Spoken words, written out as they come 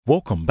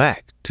Welcome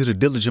back to the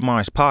Diligent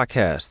Minds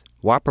podcast,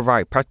 where I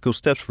provide practical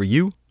steps for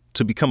you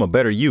to become a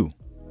better you.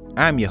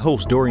 I'm your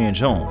host, Dorian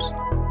Jones.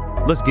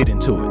 Let's get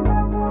into it.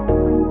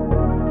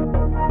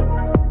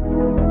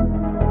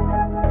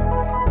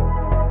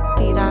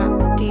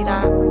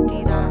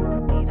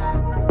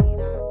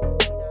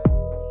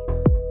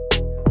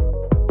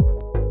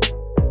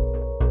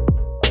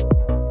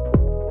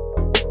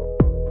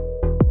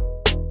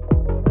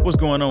 What's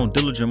going on,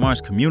 Diligent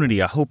Minds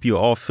community? I hope you're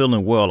all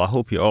feeling well. I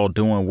hope you're all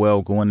doing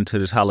well going into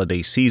this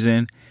holiday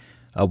season.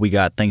 We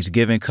got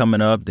Thanksgiving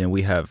coming up. Then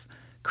we have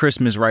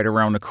Christmas right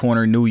around the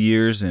corner, New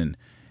Year's, and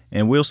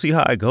we'll see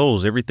how it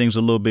goes. Everything's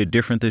a little bit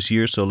different this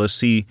year, so let's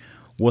see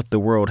what the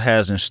world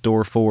has in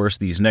store for us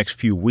these next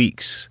few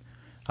weeks.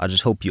 I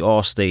just hope you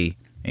all stay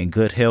in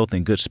good health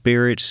and good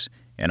spirits,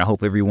 and I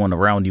hope everyone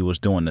around you is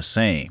doing the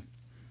same.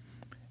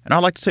 And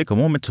I'd like to take a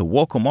moment to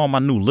welcome all my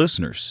new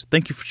listeners.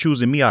 Thank you for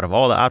choosing me out of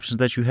all the options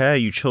that you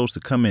had. You chose to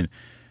come and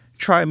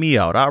try me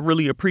out. I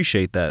really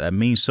appreciate that. That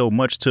means so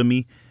much to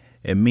me.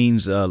 It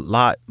means a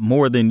lot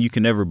more than you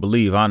can ever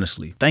believe,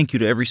 honestly. Thank you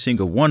to every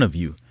single one of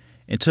you.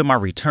 And to my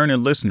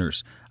returning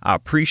listeners, I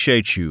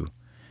appreciate you.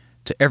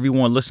 To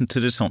everyone listening to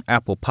this on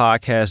Apple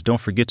Podcasts,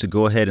 don't forget to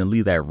go ahead and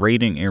leave that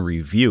rating and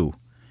review.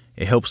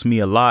 It helps me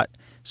a lot.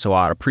 So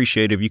I'd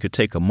appreciate if you could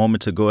take a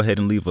moment to go ahead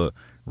and leave a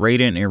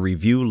rating and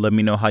review. Let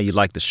me know how you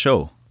like the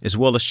show, as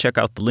well as check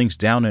out the links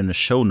down in the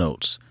show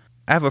notes.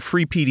 I have a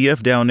free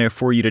PDF down there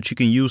for you that you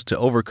can use to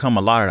overcome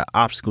a lot of the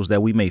obstacles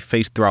that we may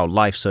face throughout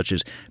life, such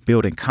as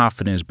building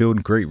confidence,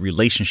 building great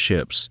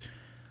relationships,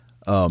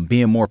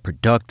 being more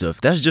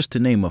productive. That's just to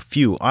name a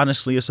few.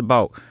 Honestly, it's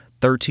about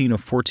 13 or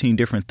 14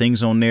 different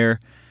things on there.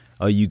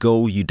 You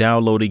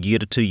download it, you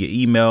get it to your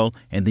email,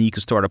 and then you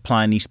can start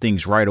applying these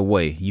things right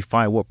away. You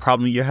find what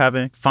problem you're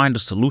having, find a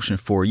solution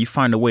for it. You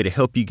find a way to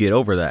help you get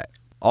over that.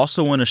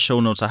 Also in the show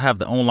notes, I have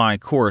the online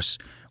course,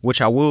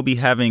 which I will be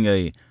having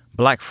a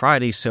Black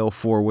Friday sale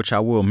for, which I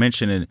will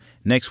mention in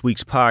next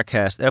week's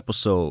podcast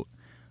episode.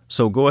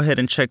 So go ahead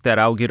and check that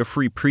out. Get a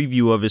free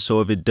preview of it.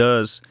 So if it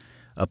does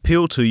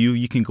appeal to you,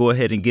 you can go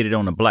ahead and get it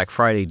on a Black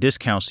Friday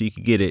discount. So you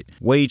can get it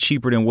way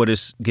cheaper than what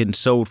it's getting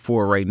sold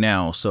for right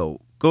now. So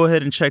go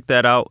ahead and check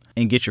that out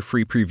and get your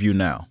free preview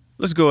now.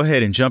 Let's go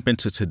ahead and jump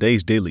into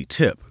today's daily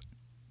tip.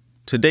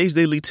 Today's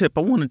daily tip,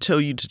 I want to tell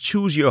you to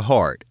choose your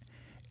heart.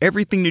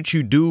 Everything that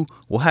you do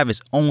will have its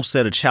own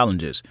set of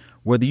challenges.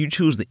 Whether you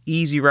choose the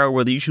easy route,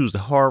 whether you choose the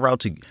hard route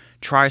to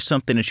try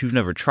something that you've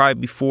never tried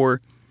before,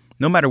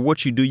 no matter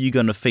what you do, you're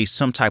going to face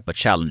some type of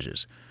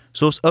challenges.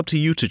 So it's up to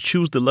you to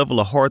choose the level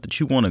of heart that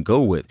you want to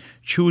go with.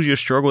 Choose your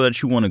struggle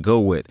that you want to go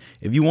with.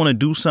 If you want to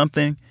do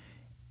something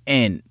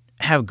and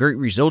have great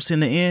results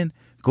in the end,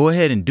 go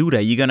ahead and do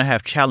that. You're going to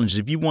have challenges.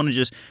 If you want to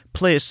just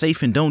play it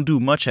safe and don't do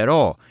much at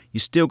all, you're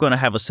still going to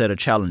have a set of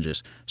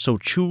challenges. So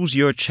choose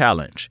your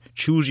challenge.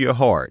 Choose your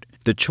heart.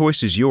 The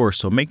choice is yours,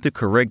 so make the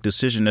correct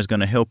decision that's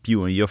going to help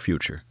you in your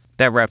future.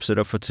 That wraps it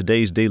up for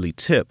today's daily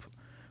tip.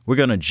 We're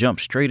going to jump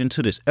straight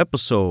into this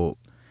episode.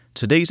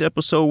 Today's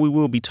episode, we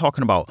will be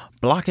talking about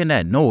blocking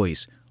that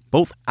noise,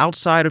 both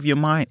outside of your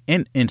mind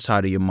and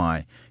inside of your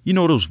mind. You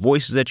know those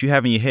voices that you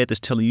have in your head that's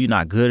telling you you're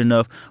not good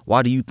enough?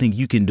 Why do you think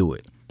you can do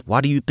it? Why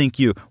do you think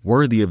you're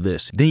worthy of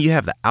this? Then you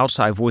have the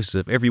outside voices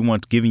of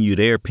everyone's giving you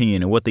their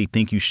opinion and what they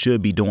think you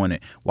should be doing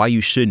it, why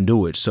you shouldn't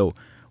do it. So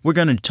we're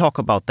going to talk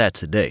about that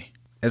today.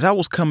 As I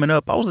was coming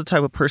up, I was the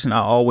type of person I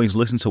always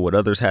listened to what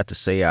others had to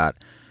say. I'd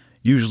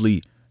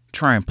usually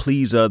try and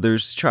please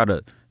others, try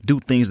to do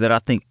things that I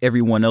think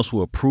everyone else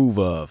will approve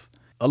of.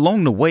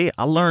 Along the way,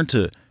 I learned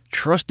to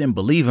trust and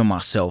believe in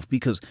myself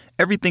because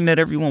everything that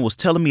everyone was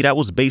telling me, that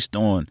was based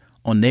on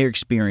their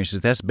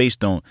experiences. That's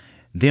based on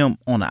them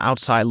on the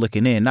outside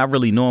looking in, not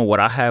really knowing what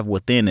I have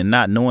within and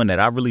not knowing that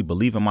I really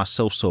believe in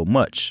myself so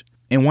much.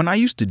 And when I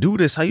used to do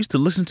this, I used to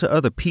listen to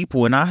other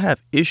people, and I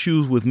have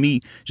issues with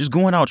me just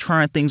going out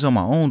trying things on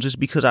my own just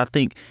because I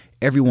think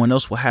everyone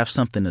else will have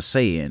something to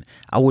say and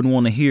I wouldn't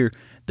want to hear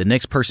the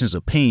next person's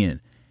opinion,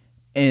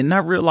 and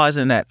not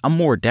realizing that I'm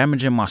more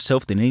damaging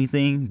myself than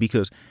anything,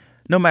 because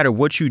no matter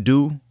what you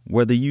do,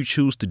 whether you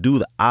choose to do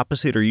the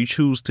opposite or you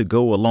choose to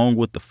go along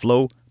with the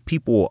flow,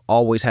 people will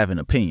always have an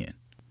opinion.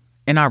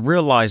 And I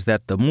realized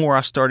that the more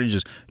I started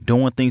just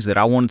doing things that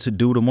I wanted to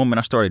do, the moment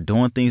I started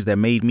doing things that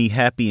made me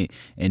happy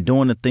and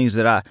doing the things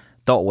that I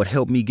thought would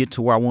help me get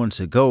to where I wanted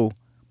to go,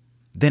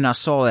 then I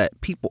saw that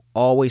people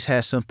always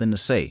had something to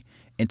say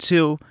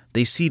until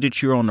they see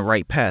that you're on the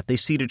right path. They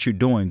see that you're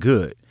doing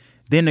good.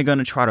 Then they're going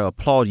to try to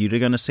applaud you. They're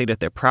going to say that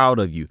they're proud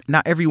of you.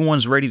 Not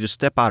everyone's ready to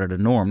step out of the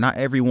norm. Not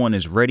everyone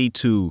is ready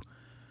to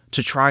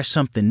try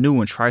something new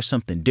and try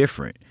something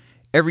different.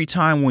 Every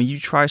time when you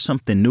try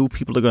something new,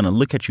 people are going to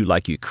look at you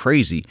like you're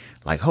crazy.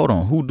 Like, hold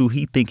on, who do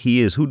he think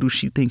he is? Who do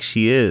she think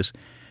she is?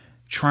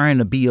 Trying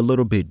to be a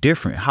little bit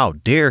different. How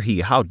dare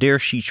he? How dare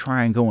she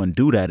try and go and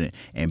do that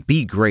and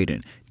be great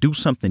and do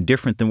something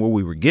different than what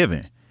we were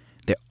given?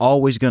 They're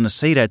always going to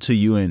say that to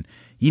you. And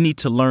you need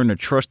to learn to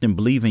trust and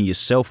believe in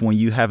yourself when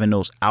you having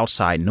those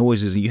outside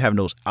noises and you having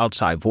those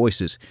outside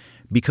voices,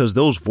 because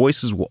those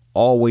voices will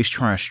always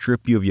try and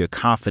strip you of your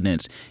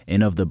confidence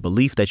and of the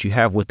belief that you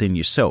have within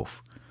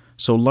yourself.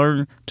 So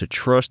learn to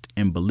trust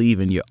and believe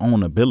in your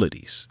own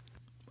abilities.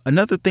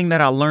 Another thing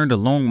that I learned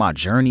along my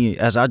journey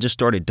as I just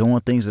started doing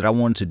things that I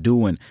wanted to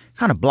do and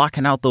kind of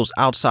blocking out those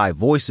outside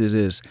voices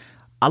is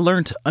I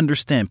learned to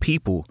understand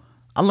people.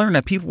 I learned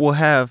that people will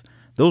have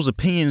those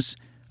opinions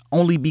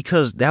only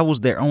because that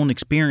was their own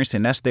experience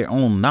and that's their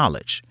own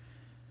knowledge.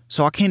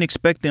 So I can't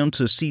expect them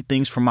to see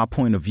things from my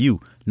point of view,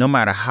 no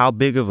matter how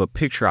big of a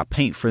picture I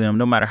paint for them,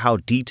 no matter how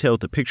detailed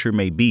the picture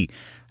may be,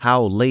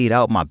 how laid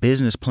out my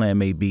business plan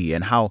may be,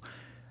 and how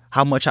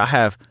much I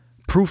have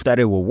proof that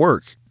it will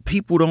work.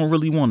 People don't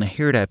really want to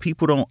hear that.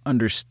 People don't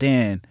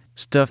understand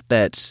stuff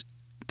that's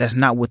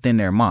not within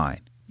their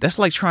mind. That's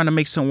like trying to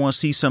make someone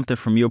see something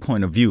from your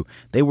point of view.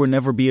 They will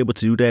never be able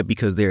to do that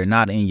because they're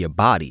not in your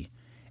body.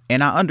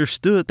 And I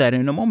understood that.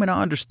 And the moment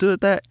I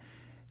understood that,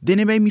 then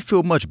it made me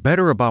feel much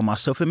better about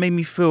myself. It made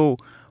me feel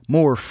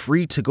more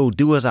free to go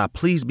do as I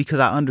please because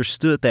I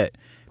understood that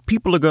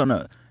people are going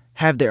to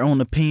have their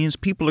own opinions.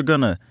 People are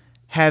going to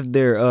have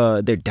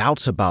their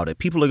doubts about it.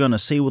 People are going to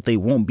say what they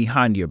want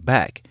behind your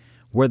back,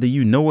 whether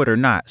you know it or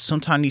not.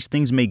 Sometimes these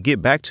things may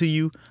get back to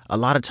you. A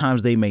lot of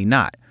times they may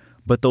not.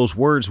 But those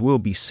words will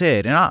be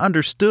said. And I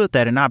understood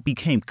that and I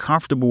became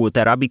comfortable with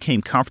that. I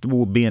became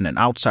comfortable with being an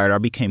outsider. I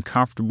became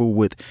comfortable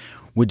with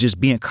just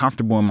being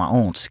comfortable in my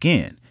own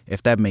skin,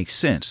 if that makes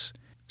sense.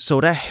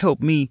 So that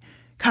helped me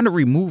kind of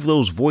remove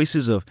those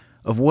voices of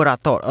what I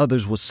thought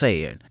others would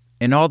say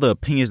and all the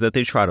opinions that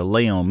they try to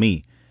lay on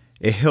me.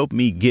 It helped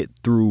me get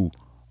through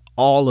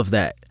all of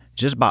that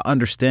just by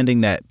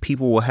understanding that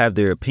people will have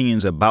their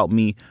opinions about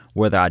me,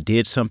 whether I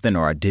did something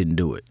or I didn't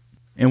do it.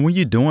 And when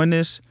you're doing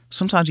this,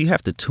 sometimes you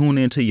have to tune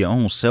into your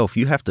own self.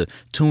 You have to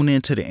tune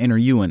into the inner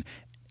you and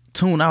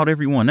tune out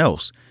everyone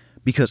else,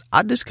 because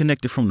I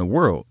disconnected from the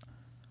world.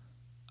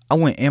 I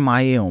went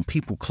MIA on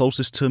people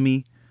closest to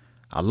me.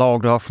 I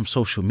logged off from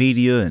social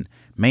media and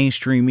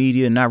mainstream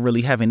media, not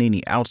really having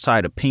any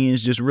outside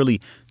opinions, just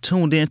really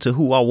tuned into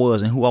who I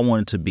was and who I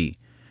wanted to be.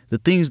 The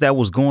things that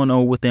was going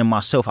on within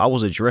myself, I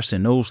was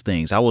addressing those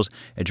things. I was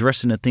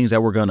addressing the things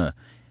that were going to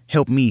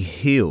help me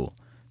heal,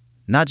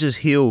 not just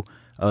heal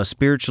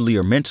spiritually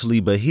or mentally,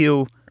 but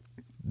heal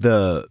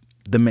the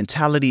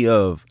mentality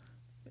of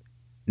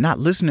not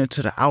listening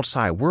to the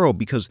outside world,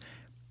 because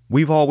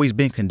we've always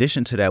been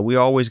conditioned to that. We're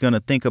always going to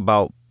think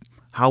about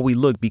how we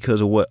look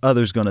because of what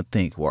others going to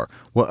think or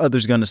what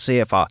others going to say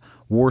if I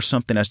wore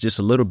something that's just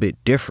a little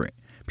bit different.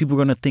 People are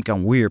going to think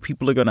I'm weird.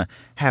 People are going to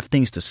have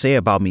things to say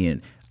about me,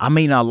 and I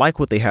may not like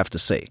what they have to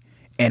say.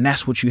 And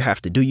that's what you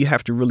have to do. You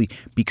have to really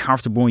be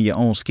comfortable in your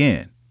own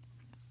skin.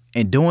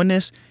 And doing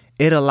this,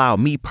 it allowed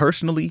me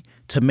personally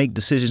to make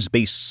decisions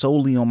based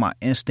solely on my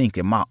instinct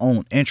and my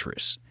own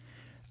interests.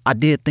 I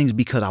did things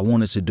because I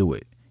wanted to do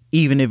it,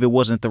 even if it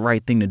wasn't the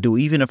right thing to do.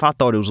 Even if I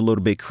thought it was a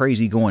little bit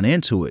crazy going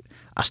into it,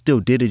 I still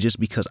did it just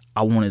because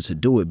I wanted to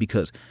do it,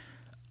 because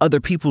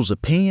other people's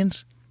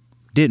opinions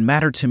didn't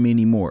matter to me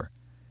anymore.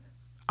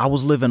 I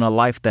was living a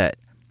life that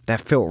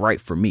felt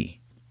right for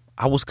me.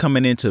 I was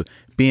coming into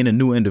being a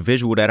new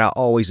individual that I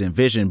always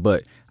envisioned,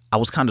 but I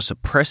was kind of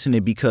suppressing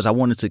it because I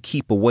wanted to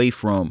keep away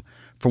from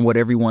what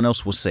everyone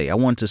else would say. I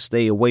wanted to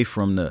stay away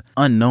from the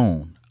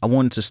unknown. I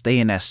wanted to stay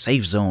in that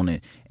safe zone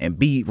and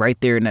be right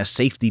there in that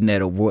safety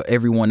net of what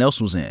everyone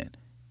else was in.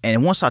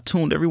 And once I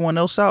tuned everyone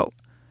else out,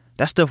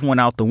 that stuff went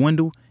out the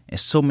window and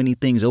so many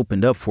things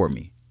opened up for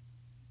me.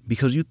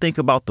 Because you think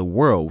about the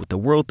world, with the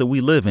world that we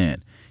live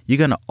in, you're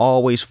going to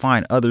always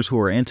find others who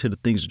are into the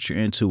things that you're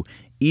into,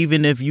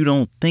 even if you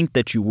don't think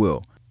that you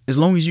will. As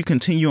long as you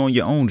continue on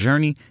your own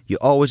journey, you're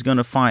always going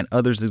to find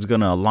others that's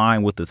going to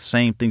align with the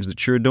same things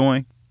that you're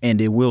doing, and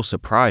it will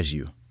surprise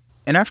you.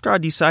 And after I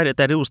decided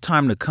that it was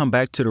time to come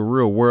back to the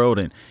real world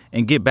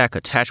and get back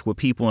attached with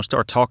people and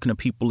start talking to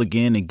people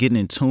again and getting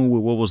in tune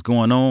with what was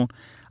going on,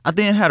 I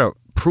then had a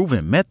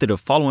proven method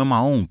of following my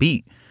own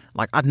beat.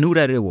 Like, I knew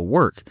that it would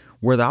work,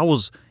 whether I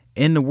was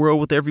in the world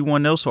with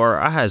everyone else or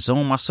I had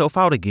zoned myself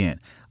out again.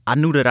 I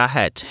knew that I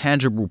had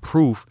tangible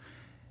proof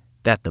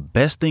that the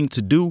best thing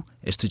to do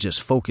is to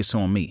just focus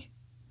on me.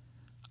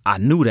 I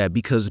knew that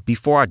because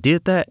before I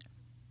did that,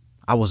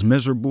 I was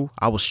miserable.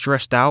 I was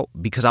stressed out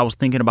because I was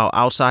thinking about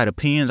outside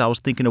opinions. I was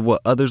thinking of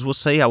what others would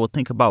say. I would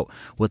think about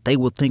what they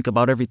would think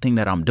about everything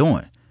that I'm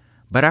doing.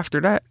 But after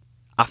that,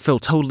 I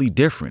felt totally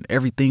different.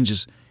 Everything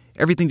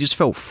just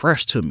felt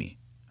fresh to me.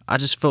 I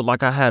just felt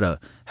like I had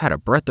a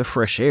breath of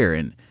fresh air,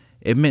 and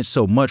it meant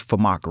so much for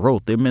my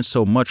growth. It meant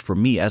so much for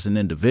me as an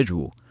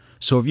individual.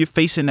 So if you're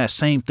facing that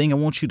same thing, I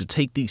want you to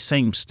take these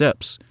same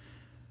steps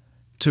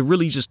to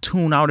really just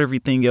tune out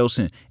everything else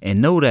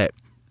and know that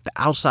the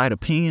outside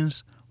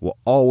opinions will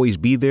always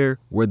be there,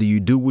 whether you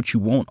do what you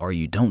want or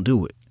you don't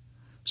do it.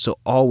 So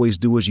always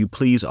do as you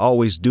please.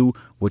 Always do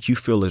what you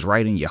feel is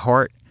right in your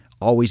heart.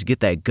 Always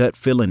get that gut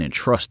feeling and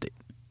trust it.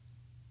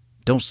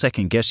 Don't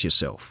second guess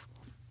yourself.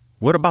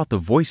 What about the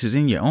voices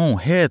in your own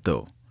head,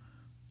 though?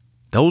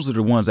 Those are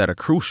the ones that are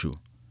crucial,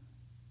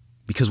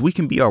 because we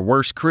can be our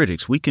worst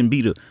critics. We can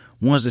be the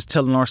ones that's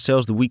telling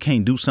ourselves that we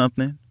can't do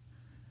something.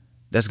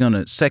 that's going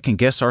to second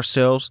guess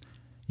ourselves.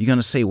 You're going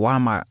to say, why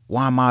am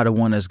I the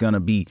one that's going to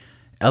be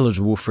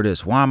eligible for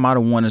this? Why am I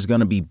the one that's going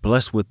to be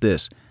blessed with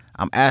this?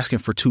 I'm asking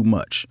for too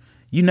much.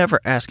 You never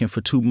asking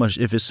for too much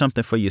if it's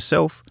something for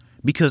yourself,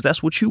 because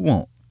that's what you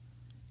want.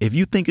 If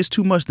you think it's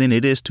too much, then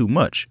it is too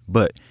much.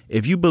 But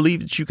if you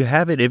believe that you can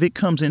have it, if it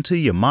comes into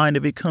your mind,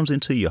 if it comes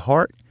into your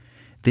heart,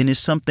 then it's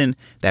something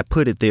that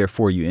put it there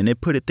for you, and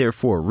it put it there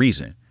for a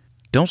reason.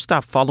 Don't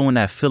stop following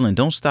that feeling.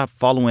 Don't stop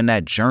following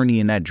that journey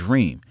and that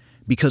dream,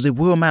 because it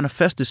will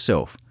manifest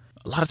itself.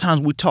 A lot of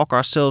times we talk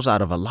ourselves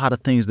out of a lot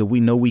of things that we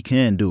know we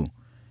can do.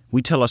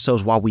 We tell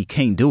ourselves why we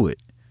can't do it.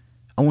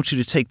 I want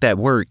you to take that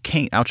word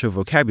can't out your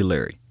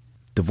vocabulary.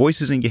 The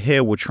voices in your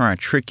head will try and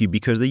trick you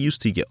because they're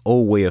used to your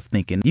old way of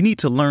thinking. You need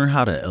to learn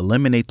how to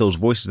eliminate those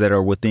voices that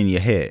are within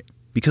your head,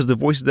 because the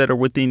voices that are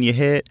within your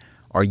head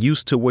are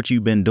used to what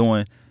you've been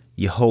doing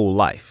your whole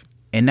life.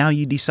 And now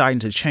you deciding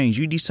to change.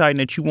 You deciding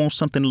that you want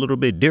something a little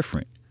bit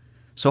different.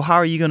 So how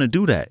are you going to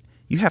do that?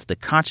 You have to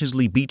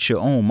consciously beat your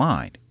own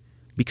mind,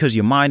 because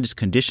your mind is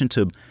conditioned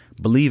to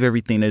believe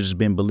everything that it's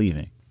been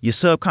believing. Your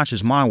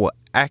subconscious mind will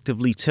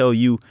actively tell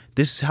you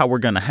this is how we're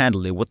going to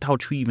handle it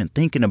without you even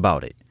thinking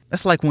about it.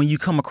 That's like when you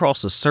come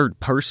across a certain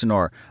person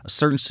or a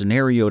certain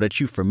scenario that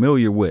you're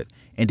familiar with,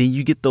 and then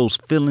you get those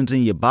feelings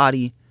in your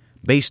body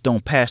based on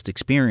past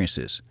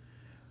experiences.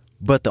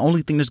 But the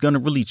only thing that's going to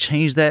really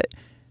change that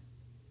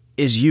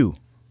is you.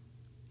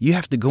 You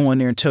have to go in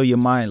there and tell your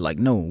mind, like,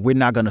 no, we're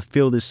not going to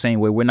feel this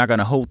same way. We're not going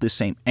to hold this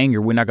same anger.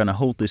 We're not going to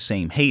hold this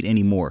same hate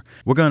anymore.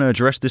 We're going to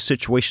address this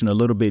situation a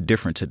little bit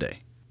different today.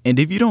 And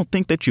if you don't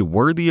think that you're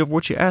worthy of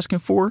what you're asking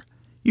for,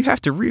 you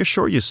have to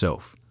reassure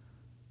yourself.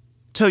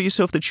 Tell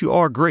yourself that you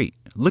are great.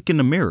 Look in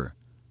the mirror.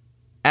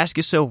 Ask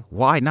yourself,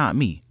 why not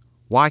me?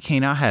 Why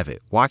can't I have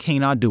it? Why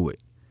can't I do it?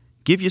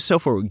 Give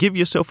yourself a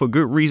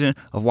good reason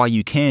of why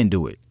you can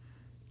do it.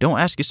 Don't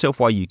ask yourself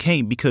why you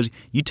can't, because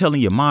you're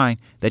telling your mind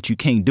that you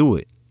can't do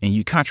it, and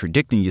you're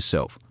contradicting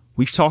yourself.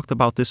 We've talked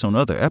about this on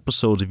other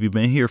episodes if you've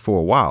been here for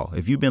a while.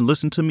 If you've been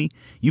listening to me,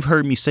 you've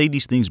heard me say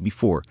these things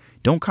before.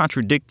 Don't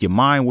contradict your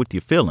mind with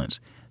your feelings.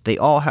 They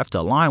all have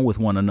to align with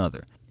one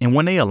another. And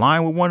when they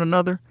align with one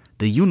another,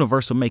 the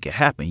universe will make it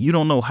happen. You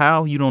don't know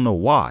how, you don't know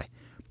why,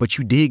 but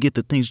you did get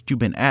the things that you've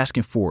been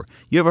asking for.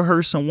 You ever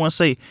heard someone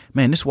say,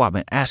 man, this is what I've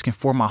been asking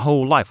for my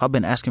whole life. I've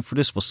been asking for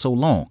this for so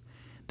long.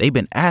 They've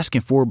been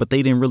asking for it, but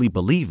they didn't really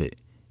believe it.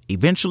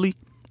 Eventually,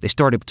 they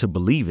started to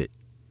believe it.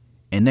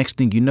 And next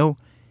thing you know,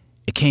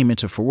 it came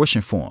into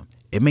fruition for them.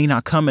 It may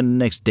not come in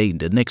the next day,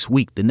 the next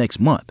week, the next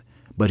month.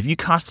 But if you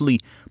constantly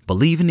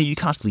believe in it, you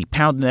constantly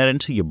pounding that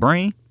into your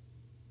brain,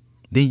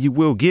 then you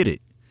will get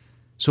it.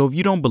 So if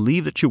you don't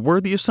believe that you're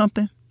worthy of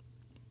something,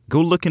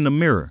 go look in the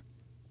mirror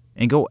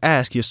and go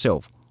ask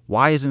yourself,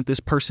 why isn't this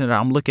person that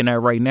I'm looking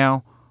at right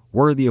now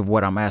worthy of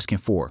what I'm asking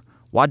for?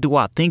 Why do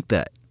I think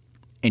that?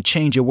 And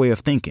change your way of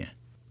thinking.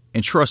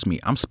 And trust me,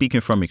 I'm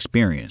speaking from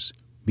experience,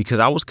 because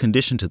I was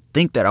conditioned to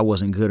think that I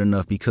wasn't good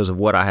enough because of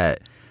what I had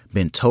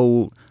been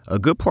told a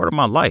good part of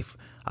my life.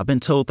 I've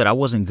been told that I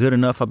wasn't good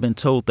enough. I've been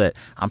told that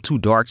I'm too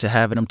dark to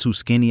have it. I'm too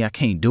skinny. I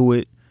can't do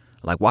it.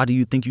 Like, why do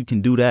you think you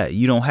can do that?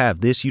 You don't have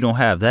this. You don't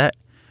have that.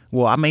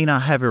 Well, I may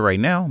not have it right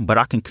now, but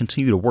I can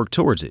continue to work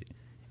towards it.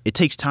 It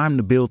takes time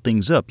to build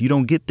things up. You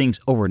don't get things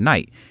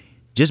overnight.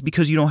 Just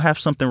because you don't have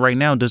something right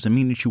now doesn't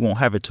mean that you won't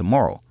have it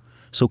tomorrow.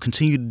 So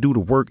continue to do the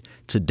work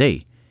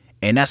today.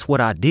 And that's what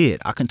I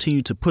did. I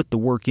continued to put the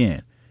work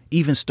in.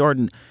 Even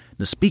starting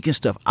the speaking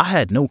stuff, I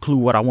had no clue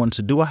what I wanted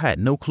to do. I had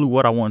no clue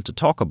what I wanted to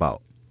talk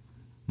about.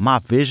 My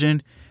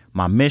vision,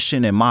 my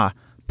mission, and my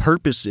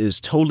purpose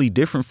is totally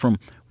different from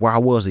where I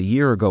was a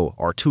year ago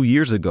or 2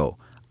 years ago.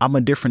 I'm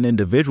a different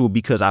individual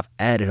because I've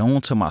added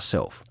on to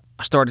myself.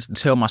 I started to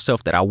tell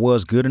myself that I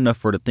was good enough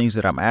for the things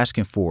that I'm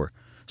asking for.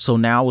 So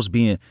now I was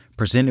being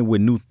presented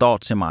with new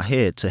thoughts in my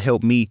head to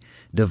help me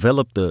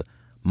develop the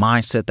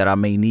mindset that I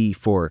may need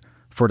for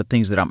the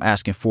things that I'm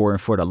asking for and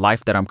for the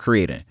life that I'm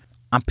creating.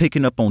 I'm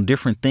picking up on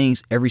different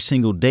things every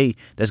single day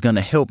that's going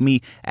to help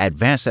me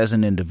advance as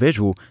an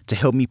individual, to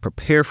help me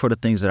prepare for the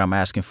things that I'm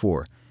asking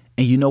for.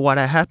 And you know why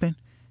that happened?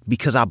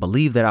 Because I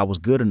believed that I was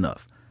good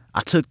enough.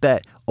 I took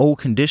that old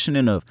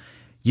conditioning of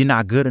you're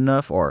not good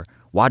enough, or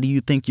why do you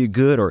think you're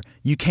good, or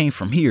you came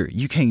from here,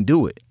 you can't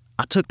do it.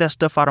 I took that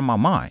stuff out of my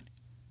mind.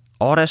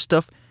 All that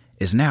stuff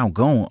is now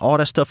gone. All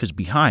that stuff is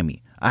behind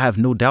me. I have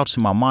no doubts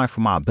in my mind for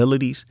my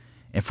abilities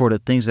and for the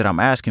things that I'm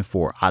asking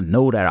for. I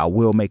know that I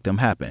will make them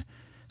happen.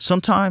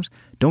 Sometimes,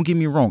 don't get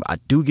me wrong, I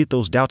do get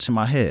those doubts in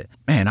my head.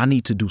 Man, I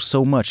need to do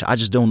so much. I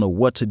just don't know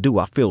what to do.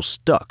 I feel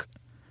stuck.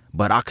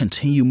 But I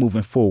continue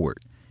moving forward.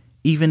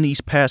 Even these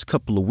past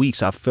couple of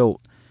weeks, I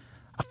felt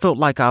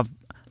like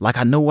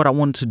I know what I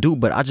wanted to do,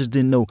 but I just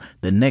didn't know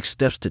the next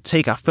steps to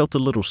take. I felt a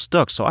little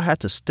stuck, so I had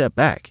to step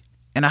back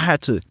and I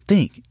had to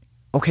think,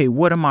 okay,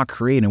 what am I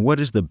creating? What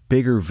is the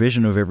bigger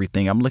vision of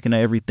everything? I'm looking at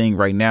everything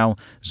right now,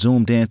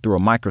 zoomed in through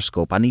a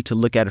microscope. I need to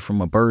look at it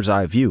from a bird's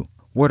eye view.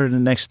 What are the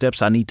next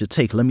steps I need to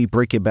take? Let me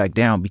break it back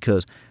down,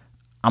 because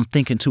I'm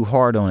thinking too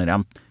hard on it.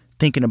 I'm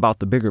thinking about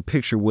the bigger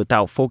picture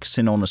without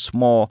focusing on the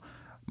small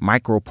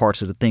micro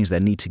parts of the things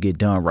that need to get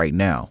done right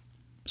now.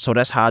 So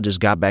that's how I just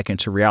got back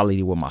into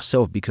reality with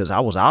myself, because I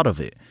was out of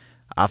it.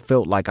 I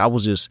felt like I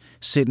was just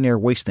sitting there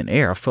wasting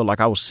air. I felt like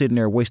I was sitting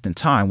there wasting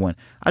time when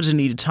I just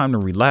needed time to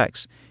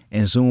relax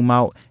and zoom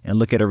out and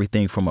look at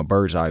everything from a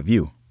bird's eye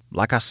view.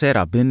 Like I said,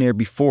 I've been there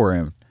before,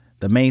 and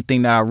the main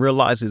thing that I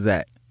realized is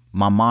that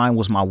my mind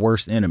was my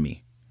worst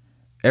enemy.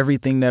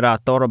 Everything that I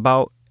thought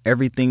about,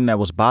 everything that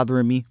was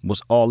bothering me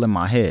was all in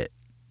my head.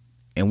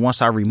 And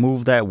once I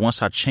removed that,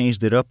 once I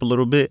changed it up a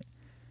little bit,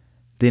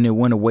 then it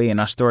went away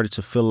and I started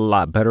to feel a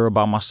lot better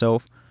about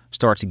myself,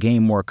 started to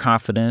gain more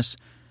confidence,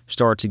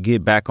 started to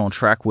get back on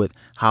track with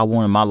how I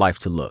wanted my life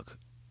to look.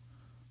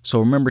 So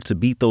remember to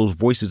beat those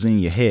voices in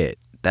your head.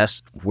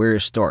 That's where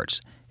it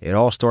starts. It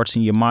all starts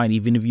in your mind.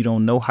 Even if you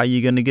don't know how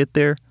you're going to get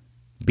there,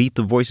 beat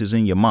the voices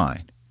in your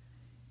mind.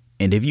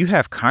 And if you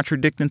have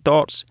contradicting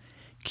thoughts,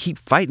 keep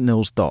fighting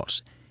those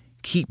thoughts.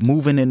 Keep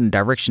moving in the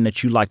direction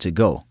that you like to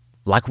go.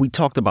 Like we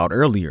talked about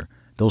earlier,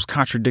 those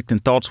contradicting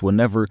thoughts will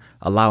never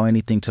allow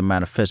anything to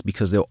manifest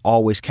because they'll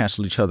always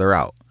cancel each other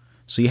out.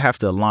 So you have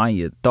to align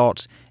your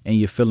thoughts and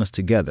your feelings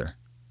together.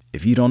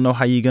 If you don't know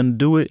how you're going to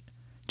do it,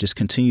 just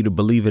continue to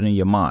believe it in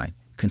your mind.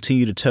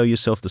 Continue to tell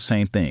yourself the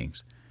same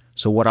things.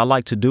 So what I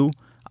like to do,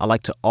 I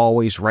like to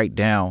always write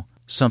down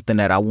something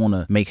that I want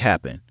to make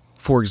happen.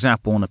 For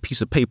example, on a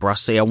piece of paper, I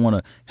say I want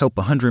to help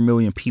 100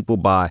 million people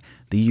by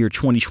the year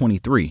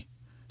 2023.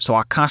 So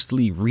I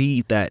constantly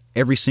read that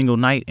every single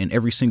night and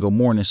every single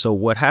morning. So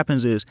what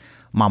happens is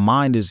my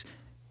mind is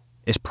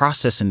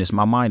processing this.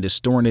 My mind is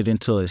storing it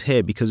into his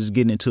head because it's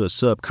getting into a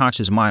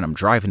subconscious mind. I'm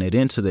driving it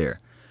into there.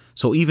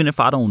 So even if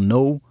I don't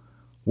know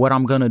what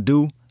I'm going to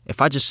do,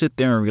 if I just sit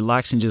there and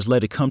relax and just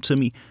let it come to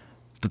me,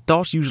 the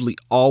thoughts usually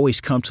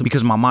always come to me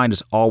because my mind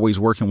is always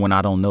working when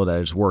I don't know that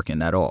it's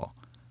working at all.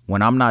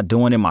 When I'm not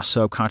doing it, my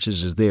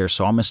subconscious is there.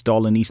 So I'm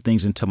installing these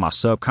things into my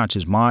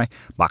subconscious mind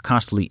by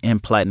constantly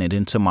implanting it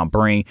into my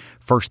brain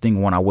first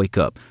thing when I wake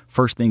up,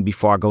 first thing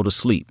before I go to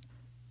sleep.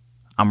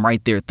 I'm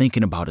right there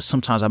thinking about it.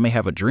 Sometimes I may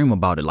have a dream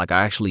about it, like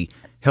I actually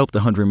helped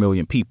 100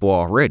 million people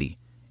already.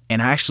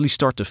 And I actually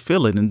start to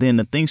feel it. And then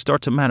the things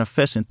start to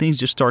manifest and things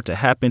just start to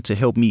happen to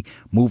help me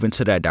move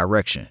into that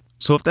direction.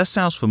 So if that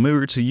sounds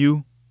familiar to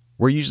you,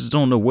 where you just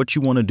don't know what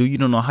you want to do, you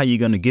don't know how you're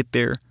going to get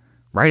there,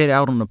 write it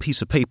out on a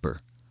piece of paper.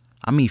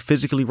 I mean,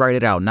 physically write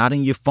it out, not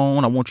in your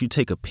phone. I want you to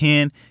take a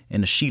pen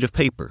and a sheet of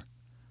paper.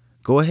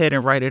 Go ahead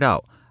and write it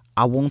out.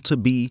 I want to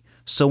be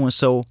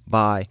so-and-so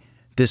by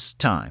this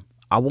time.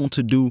 I want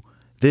to do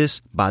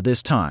this by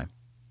this time.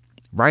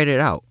 Write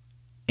it out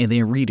and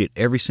then read it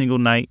every single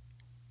night.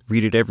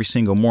 Read it every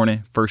single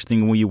morning, first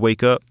thing when you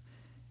wake up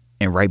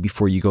and right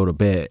before you go to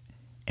bed,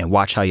 and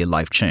watch how your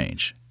life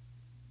change.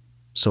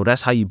 So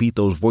that's how you beat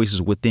those voices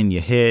within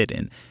your head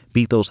and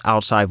beat those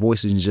outside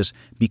voices and just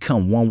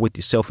become one with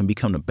yourself and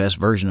become the best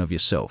version of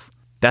yourself.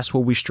 That's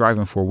what we're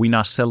striving for. We're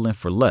not settling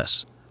for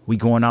less. We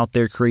going out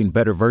there creating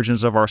better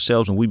versions of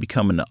ourselves, and we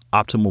becoming the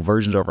optimal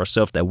versions of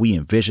ourselves that we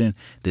envision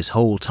this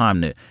whole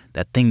time.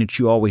 That thing that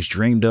you always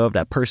dreamed of,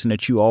 that person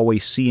that you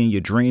always see in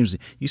your dreams,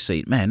 you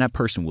say, man, that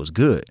person was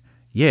good.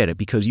 Yeah,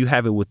 because you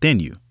have it within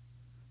you.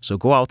 So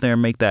go out there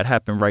and make that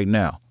happen right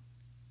now.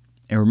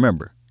 And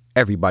remember,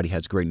 everybody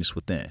has greatness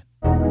within,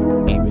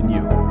 even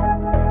you.